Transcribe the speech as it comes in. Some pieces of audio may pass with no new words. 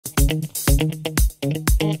Hello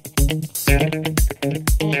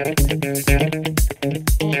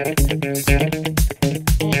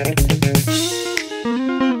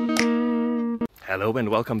and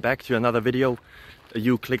welcome back to another video.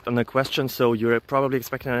 You clicked on a question, so you're probably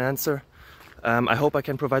expecting an answer. I hope I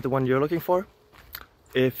can provide the one you're looking for.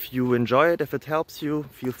 If you enjoy it, if it helps you,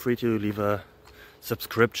 feel free to leave a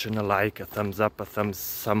subscription, a like, a thumbs up, a thumbs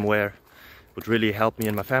somewhere. It would really help me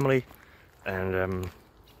and my family. And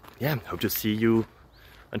yeah, hope to see you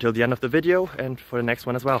until the end of the video and for the next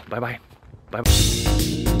one as well. Bye bye. Bye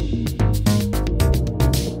bye.